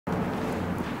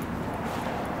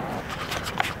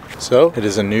So it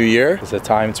is a new year. It's a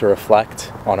time to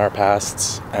reflect on our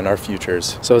pasts and our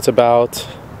futures. So it's about,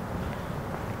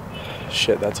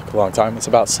 shit, that took a long time. It's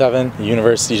about 7. The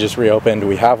university just reopened.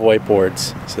 We have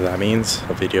whiteboards. So that means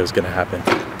a video is gonna happen.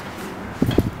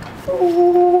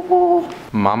 Oh,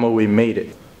 mama, we made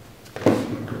it.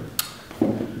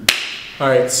 All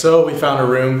right, so we found a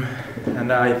room.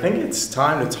 And I think it's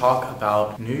time to talk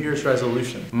about New Year's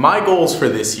resolution. My goals for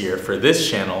this year, for this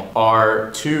channel,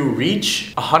 are to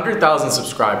reach 100,000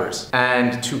 subscribers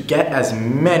and to get as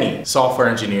many software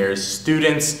engineers,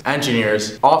 students,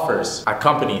 engineers, offers at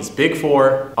companies, Big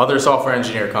 4, other software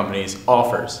engineer companies,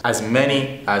 offers, as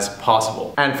many as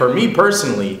possible. And for me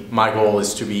personally, my goal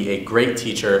is to be a great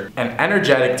teacher, an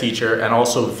energetic teacher, and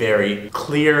also very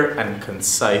clear and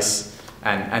concise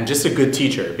and just a good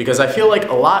teacher, because I feel like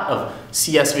a lot of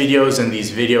CS videos and these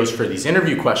videos for these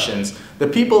interview questions, the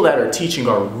people that are teaching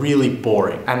are really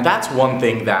boring. And that's one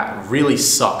thing that really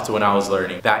sucked when I was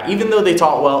learning, that even though they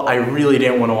taught well, I really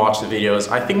didn't want to watch the videos.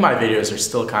 I think my videos are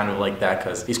still kind of like that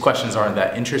because these questions aren't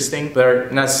that interesting. They're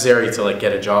necessary to like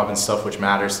get a job and stuff, which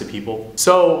matters to people.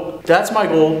 So that's my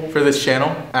goal for this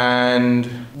channel. And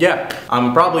yeah,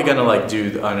 I'm probably gonna like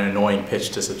do an annoying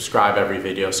pitch to subscribe every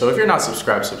video. So if you're not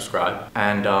subscribed, subscribe.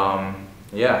 And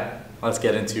yeah, let's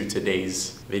get into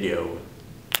today's video.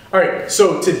 All right,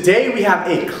 so today we have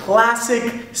a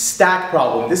classic stack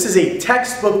problem. This is a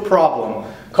textbook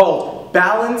problem called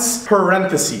balance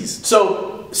parentheses.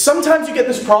 So sometimes you get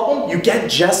this problem, you get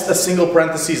just a single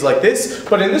parentheses like this,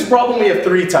 but in this problem we have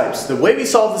 3 types. The way we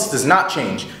solve this does not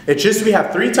change. It's just we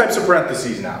have 3 types of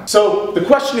parentheses now. So the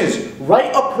question is,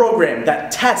 write a program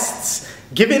that tests,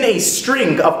 given a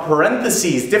string of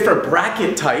parentheses, different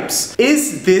bracket types,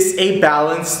 is this a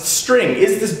balanced string?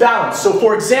 Is this balanced? So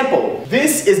for example,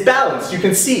 this is balanced. You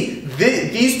can see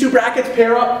these 2 brackets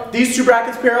pair up, these 2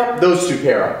 brackets pair up, those 2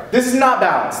 pair up. This is not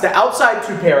balanced. The outside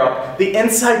 2 pair up, the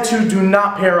inside 2 do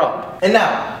not pair up. And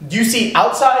now, do you see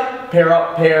outside, pair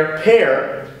up, pair,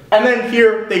 pair, and then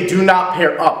here they do not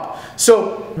pair up.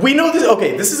 So we know this,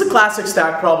 okay, this is a classic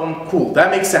stack problem, cool, that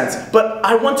makes sense. But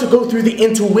I want to go through the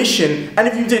intuition, and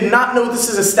if you did not know this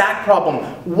is a stack problem,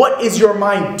 what is your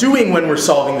mind doing when we're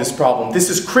solving this problem? This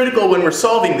is critical when we're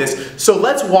solving this, so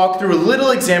let's walk through a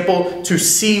little example to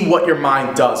see what your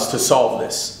mind does to solve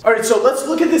this. Alright, so let's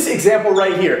look at this example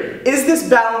right here. Is this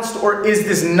balanced or is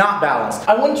this not balanced?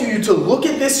 I want you to look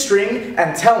at this string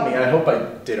and tell me, and I hope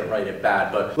I didn't write it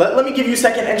bad, but let me give you a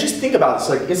second and just think about this,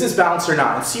 like, is this balanced or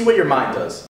not, and see what your mind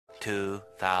does.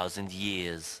 2,000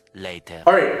 years later.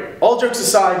 Alright, all jokes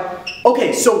aside,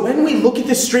 okay, so when we look at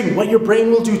this string, what your brain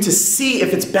will do to see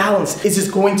if it's balanced is it's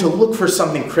going to look for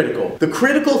something critical. The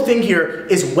critical thing here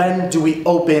is when do we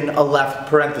open a left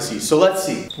parenthesis. So let's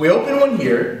see. We open one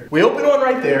here, we open one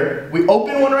right there, we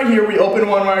open one right here, we open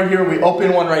one right here, we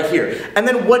open one right here. And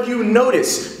then what do you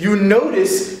notice? You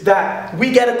notice that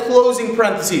we get a closing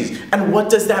parenthesis. And what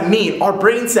does that mean? Our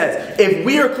brain says, if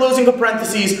we are closing a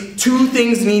parenthesis, 2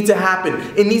 things need to happen.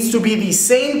 It needs to be the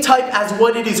same type as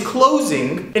what it is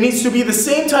closing. It needs to be the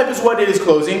same type as what it is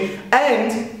closing,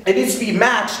 and it needs to be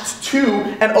matched to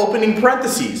an opening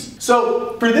parentheses.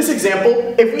 So for this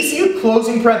example, if we see a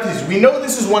closing parentheses, we know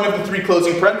this is one of the 3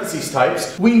 closing parentheses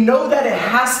types. We know that it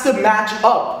has to match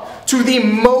up to the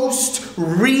most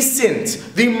recent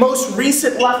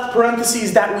left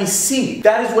parentheses that we see.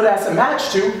 That is what it has to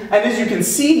match to, and as you can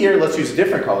see here, let's use a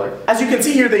different color. As you can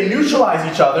see here, they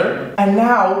neutralize each other, and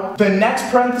now the next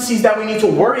parentheses that we need to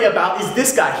worry about is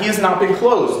this guy. He has not been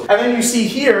closed. And then you see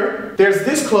here, there's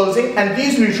this closing, and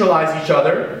these neutralize each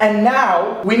other, and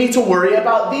now we need to worry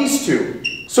about these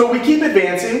 2. So we keep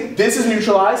advancing. This is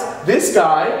neutralized. This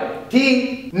guy,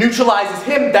 he neutralizes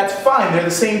him. That's fine. They're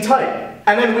the same type.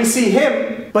 And then we see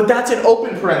him, but that's an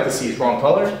open parentheses, wrong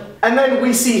color. And then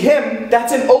we see him,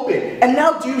 that's an open. And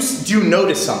now do you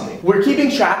notice something? We're keeping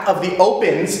track of the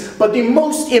opens, but the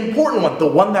most important one, the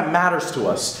one that matters to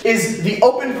us, is the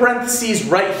open parentheses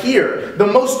right here. The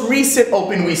most recent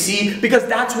open we see, because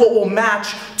that's what will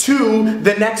match to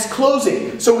the next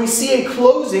closing. So we see a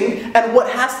closing, and what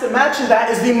has to match to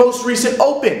that is the most recent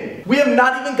open. We have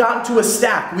not even gotten to a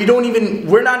stack.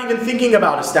 We're not even thinking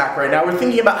about a stack right now. We're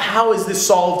thinking about how is this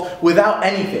solved without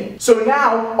anything. So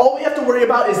now, all we have to worry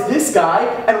about is this guy,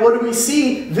 and what do we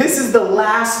see? This is the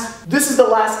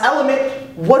last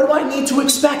element. what do I need to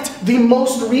expect? The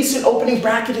most recent opening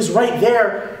bracket is right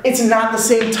there. It's not the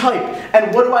same type.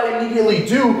 And what do I immediately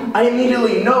do? I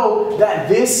immediately know that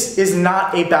this is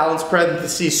not a balanced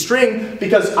parentheses string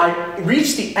because I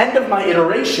reached the end of my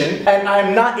iteration and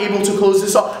I'm not able to close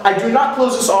this off. I do not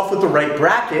close this off with the right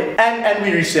bracket, and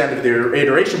we reached the end of the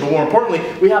iteration, but more importantly,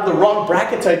 we have the wrong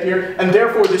bracket type here, and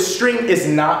therefore this string is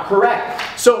not correct.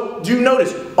 So do you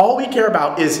notice, all we care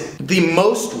about is the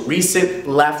most recent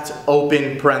left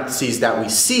open parentheses that we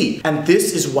see. And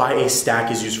this is why a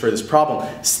stack is used for this problem.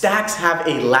 Stacks have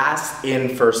a last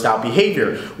in, first out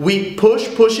behavior. We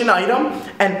push an item,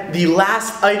 and the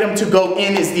last item to go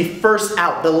in is the first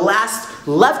out. The last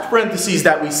left parentheses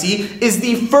that we see is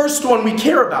the first one we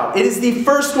care about. It is the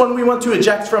first one we want to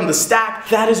eject from the stack.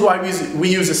 That is why we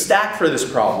use a stack for this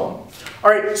problem.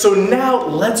 Alright, so now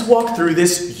let's walk through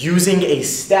this using a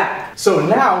stack. So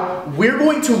now we're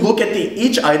going to look at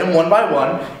each item one by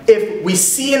one. If we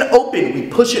see an open, we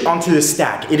push it onto the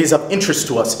stack. It is of interest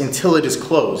to us until it is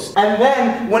closed. And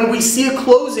then when we see a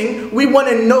closing, we want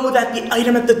to know that the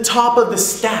item at the top of the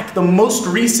stack, the most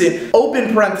recent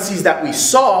open parentheses that we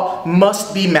saw,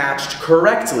 must be matched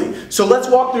correctly. So let's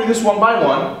walk through this one by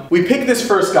one. We pick this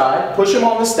first guy, push him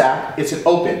on the stack, it's an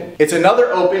open. It's another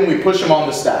open, we push him on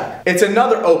the stack. It's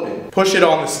another open, push it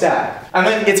on the stack. And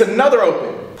then it's another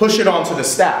open, push it onto the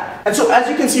stack. And so as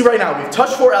you can see right now, we've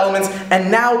touched 4 elements,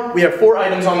 and now we have 4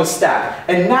 items on the stack.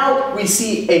 And now we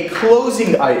see a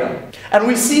closing item. And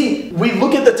we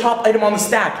look at the top item on the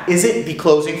stack. Is it the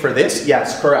closing for this?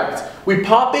 Yes, correct. We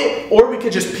pop it, or we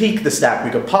could just peek the stack.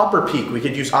 We could pop or peek. We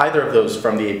could use either of those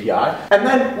from the API. And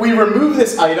then we remove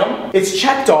this item, it's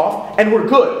checked off, and we're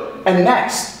good. And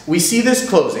next, we see this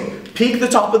closing. Peek the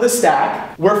top of the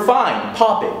stack, we're fine,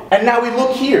 pop it. And now we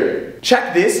look here.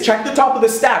 Check this, check the top of the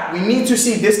stack. We need to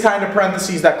see this kind of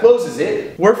parentheses that closes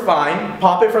it. We're fine,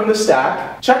 pop it from the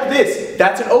stack. Check this,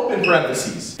 that's an open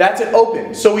parentheses. That's an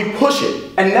open, so we push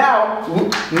it. And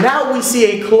now we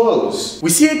see a close. We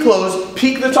see a close,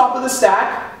 peek the top of the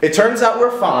stack. It turns out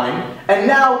we're fine. And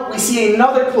now we see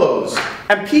another close.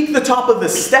 And peek the top of the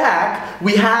stack,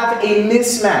 we have a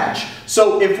mismatch.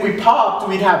 So if we popped,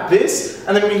 we'd have this,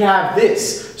 and then we'd have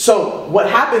this. So what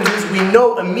happens is we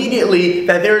know immediately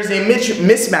that there is a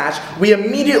mismatch. We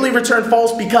immediately return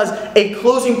false because a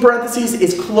closing parentheses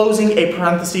is closing a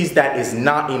parentheses that is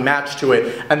not a match to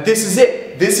it. And this is it.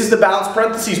 This is the balanced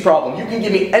parentheses problem. You can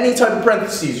give me any type of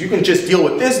parentheses. You can just deal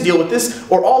with this,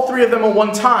 or all 3 of them at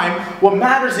one time. What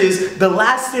matters is the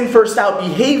last in, first out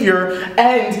behavior,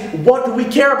 and what do we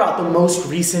care about? The most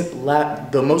recent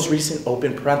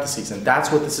open parentheses, and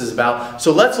that's what this is about.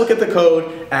 So let's look at the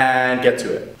code and get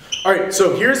to it. Alright,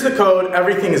 so here's the code.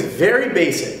 Everything is very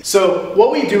basic. So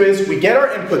what we do is we get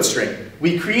our input string,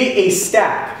 we create a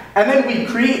stack, and then we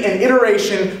create an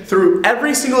iteration through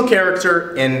every single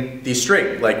character in the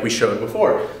string, like we showed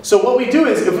before. So what we do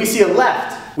is, if we see a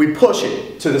left, we push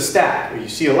it to the stack. If you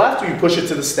see a left, we push it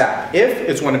to the stack. If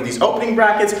it's one of these opening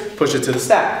brackets, push it to the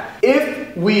stack. If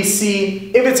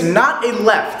it's not a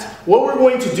left, what we're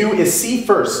going to do is see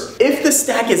first. If the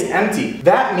stack is empty,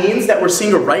 that means that we're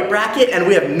seeing a right bracket and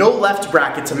we have no left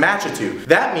bracket to match it to.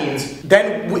 That means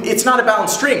then it's not a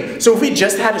balanced string. So if we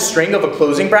just had a string of a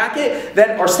closing bracket,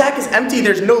 then our stack is empty,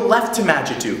 there's no left to match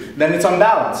it to. Then it's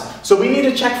unbalanced. So we need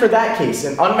to check for that case,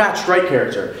 an unmatched right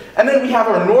character. And then we have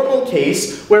our normal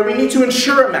case where we need to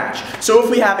ensure a match. So if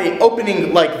we have an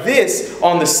opening like this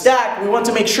on the stack, we want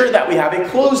to make sure that we have a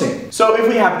closing. So if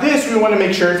we have this, we want to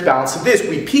make sure it's balanced to this.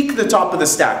 We peek the top of the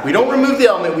stack. We don't remove the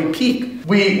element, we peek.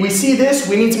 We see this,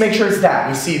 we need to make sure it's that.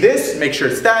 We see this, make sure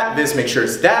it's that, this, make sure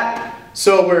it's that.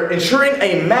 So we're ensuring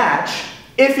a match.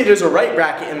 If it is a right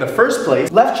bracket in the first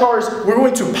place, left chars, we're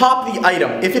going to pop the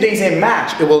item. If it is a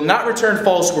match, it will not return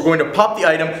false. We're going to pop the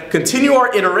item, continue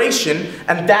our iteration,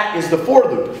 and that is the for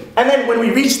loop. And then when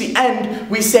we reach the end,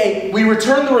 we say we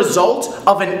return the result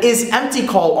of an isEmpty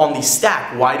call on the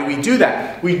stack. Why do we do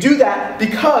that? We do that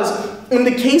because in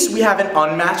the case we have an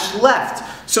unmatched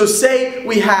left. So say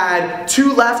we had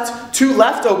two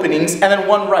left openings and then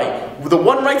one right. The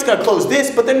one right's gonna close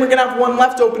this, but then we're gonna have one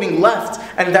left opening left,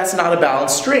 and that's not a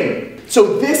balanced string.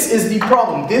 So this is the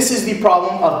problem. This is the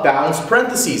problem of balanced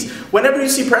parentheses. Whenever you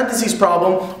see parentheses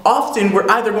problem, often we're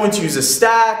either going to use a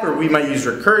stack, or we might use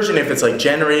recursion if it's like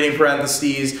generating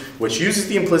parentheses, which uses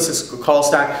the implicit call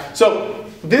stack. So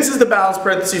this is the balanced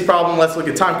parentheses problem. Let's look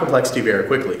at time complexity very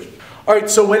quickly.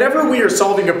 Alright, so whenever we are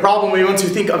solving a problem, we want to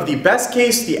think of the best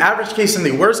case, the average case, and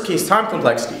the worst case time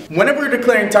complexity. Whenever we're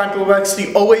declaring time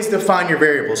complexity, always define your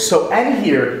variables. So n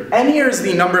here is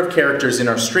the number of characters in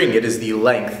our string. It is the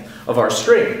length of our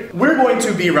string. We're going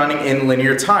to be running in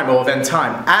linear time, O of n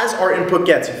time. As our input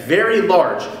gets very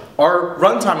large, our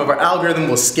runtime of our algorithm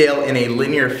will scale in a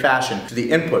linear fashion to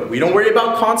the input. We don't worry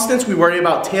about constants, we worry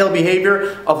about tail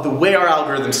behavior of the way our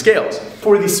algorithm scales.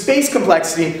 For the space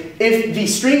complexity, if the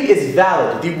string is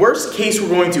valid, the worst case we're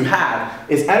going to have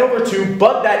is n over 2,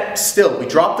 but that still, we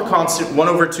drop the constant, 1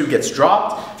 over 2 gets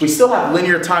dropped. We still have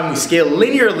linear time, we scale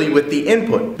linearly with the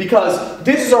input. Because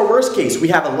this is our worst case. We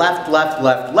have a left, left,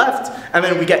 left, left, and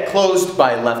then we get closed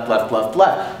by left, left, left,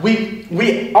 left.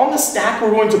 On the stack, we're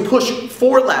going to push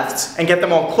 4 lefts and get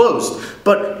them all closed.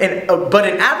 But in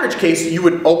average case, you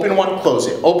would open 1, close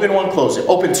it, open 1, close it,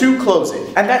 open 2, close it.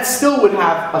 And that still would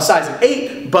have a size of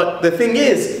 8, but the thing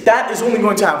is, that is only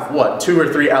going to have, what, 2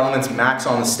 or 3 elements max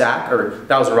on the stack, or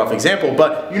that was a rough example,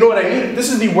 but you know what I mean?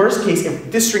 This is the worst case. If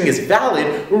this string is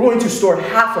valid, we're going to store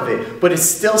half of it, but it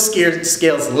still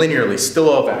scales linearly, still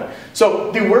O of n.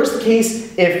 So the worst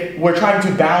case, if we're trying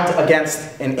to bound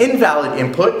against an invalid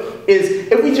input,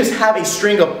 is if we just have a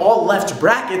string of all left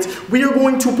brackets, we are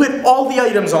going to put all the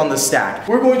items on the stack.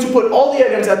 We're going to put all the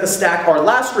items at the stack. Our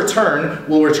last return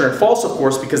will return false, of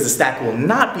course, because the stack will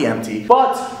not be empty.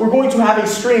 But we're going to have a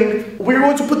string, we're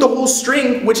going to put the whole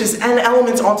string, which is n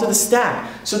elements, onto the stack.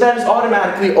 So that is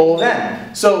automatically O of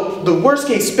n. So the worst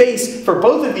case space for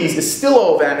both of these is still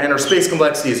O of n, and our space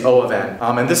complexity is O of n.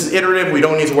 And this is iterative, we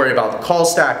don't need to worry about the call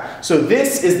stack. So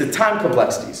this is the time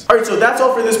complexities. Alright, so that's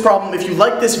all for this problem. If you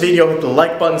like this video, hit the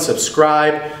like button,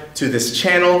 subscribe to this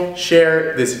channel,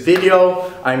 share this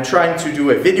video. I'm trying to do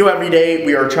a video every day.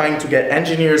 We are trying to get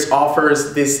engineers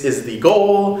offers. This is the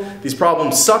goal. These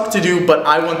problems suck to do, but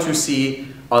I want to see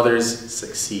others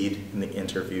succeed in the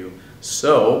interview.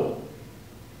 So,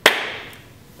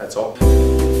 that's all.